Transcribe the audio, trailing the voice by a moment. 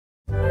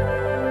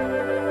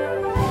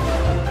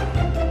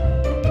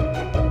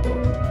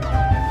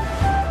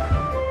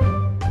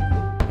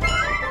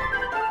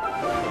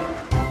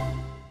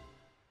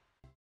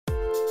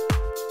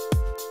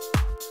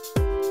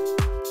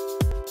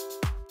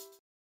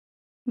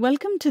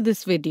Welcome to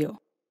this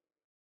video.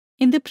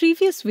 In the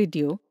previous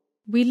video,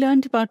 we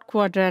learned about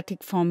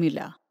quadratic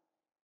formula.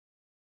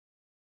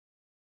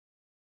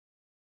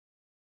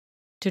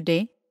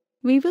 Today,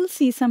 we will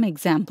see some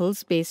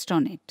examples based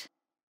on it.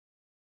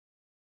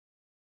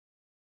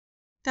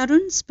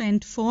 Tarun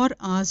spent 4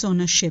 hours on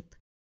a ship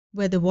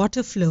where the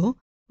water flow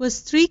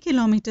was 3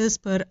 kilometers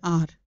per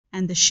hour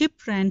and the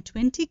ship ran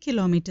 20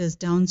 kilometers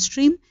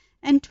downstream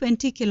and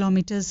 20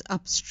 kilometers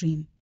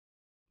upstream.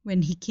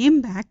 When he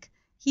came back,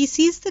 he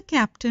sees the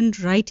captain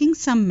writing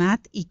some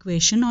math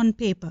equation on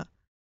paper.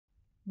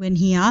 When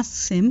he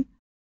asks him,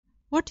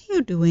 "What are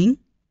you doing?"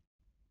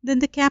 then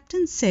the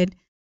captain said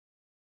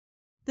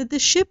that the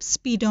ship's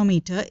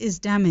speedometer is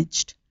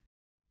damaged.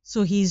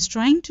 So he is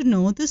trying to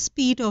know the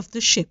speed of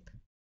the ship.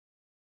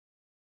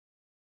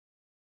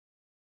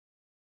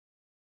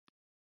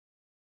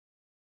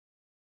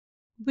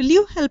 Will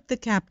you help the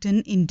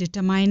captain in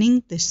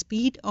determining the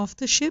speed of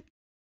the ship?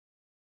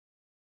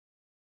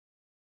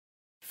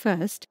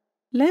 First,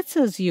 let's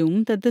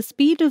assume that the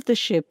speed of the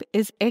ship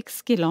is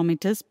x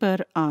kilometers per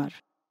hour.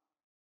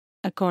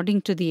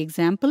 According to the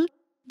example,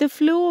 the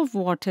flow of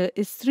water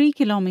is 3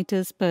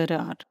 kilometers per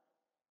hour,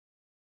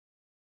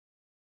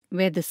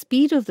 where the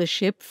speed of the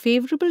ship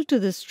favorable to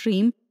the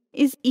stream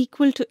is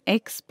equal to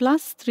x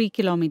plus 3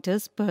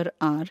 kilometers per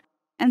hour,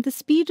 and the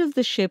speed of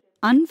the ship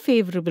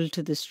unfavorable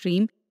to the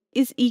stream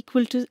is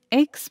equal to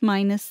x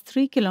minus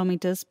 3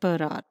 kilometers per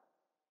hour.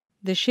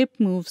 The ship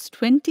moves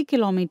 20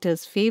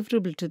 kilometers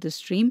favorable to the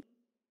stream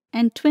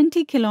and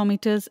 20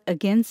 kilometers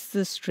against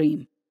the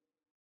stream.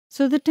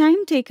 So the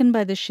time taken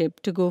by the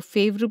ship to go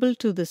favorable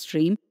to the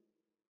stream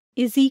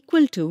is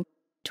equal to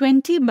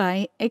 20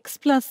 by x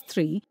plus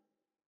 3,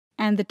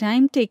 and the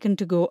time taken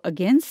to go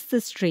against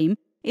the stream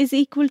is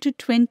equal to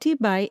 20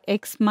 by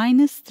x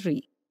minus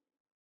 3.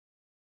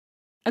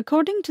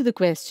 According to the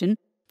question,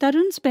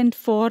 Tarun spent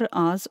 4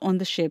 hours on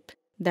the ship.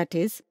 That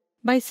is,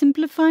 by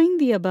simplifying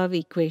the above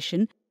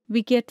equation,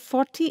 we get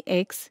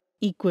 40x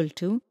equal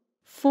to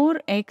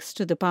 4x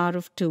to the power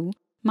of 2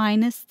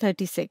 minus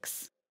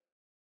 36.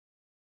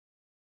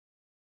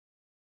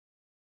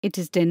 It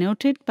is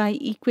denoted by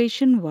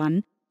equation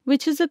 1,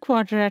 which is a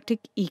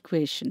quadratic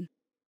equation.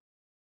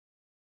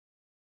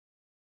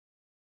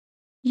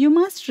 You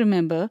must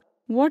remember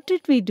what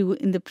did we do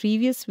in the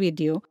previous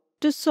video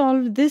to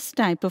solve this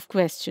type of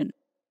question.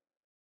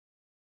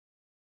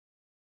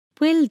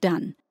 Well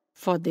done.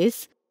 For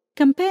this,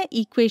 compare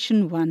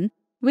equation 1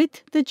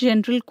 with the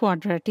general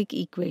quadratic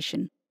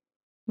equation,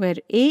 where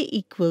a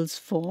equals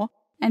 4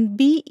 and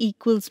b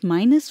equals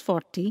minus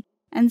 40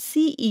 and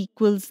c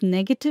equals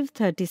negative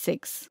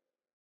 36.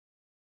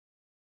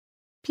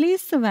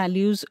 Place the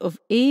values of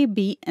a,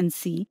 b and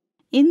c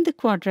in the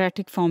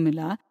quadratic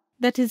formula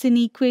that is in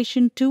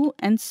equation 2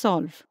 and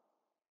solve.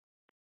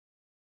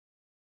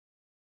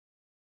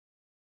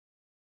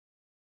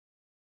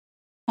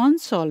 On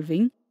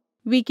solving,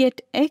 we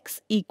get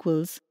x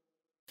equals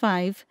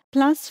 5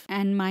 plus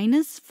and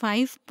minus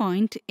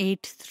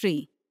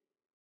 5.83.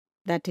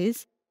 That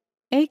is,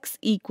 x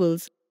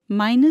equals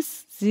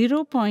minus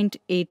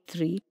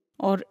 0.83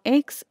 or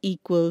x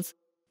equals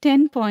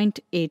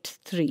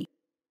 10.83.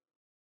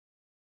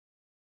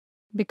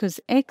 Because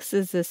x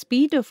is the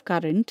speed of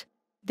current,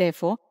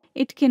 therefore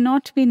it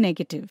cannot be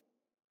negative.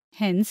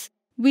 Hence,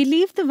 we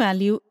leave the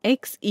value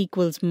x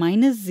equals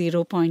minus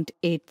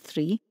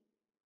 0.83.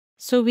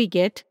 So we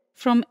get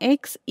from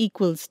x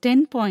equals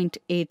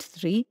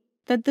 10.83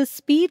 that the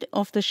speed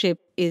of the ship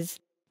is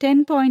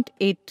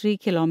 10.83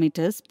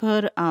 kilometers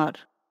per hour.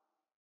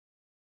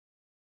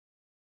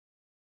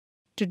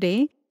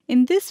 Today,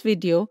 in this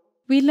video,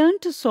 we learn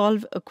to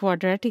solve a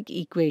quadratic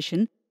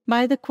equation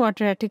by the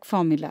quadratic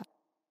formula.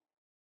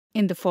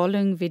 In the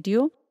following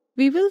video,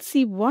 we will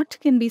see what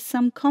can be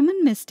some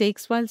common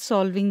mistakes while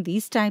solving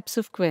these types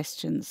of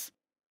questions.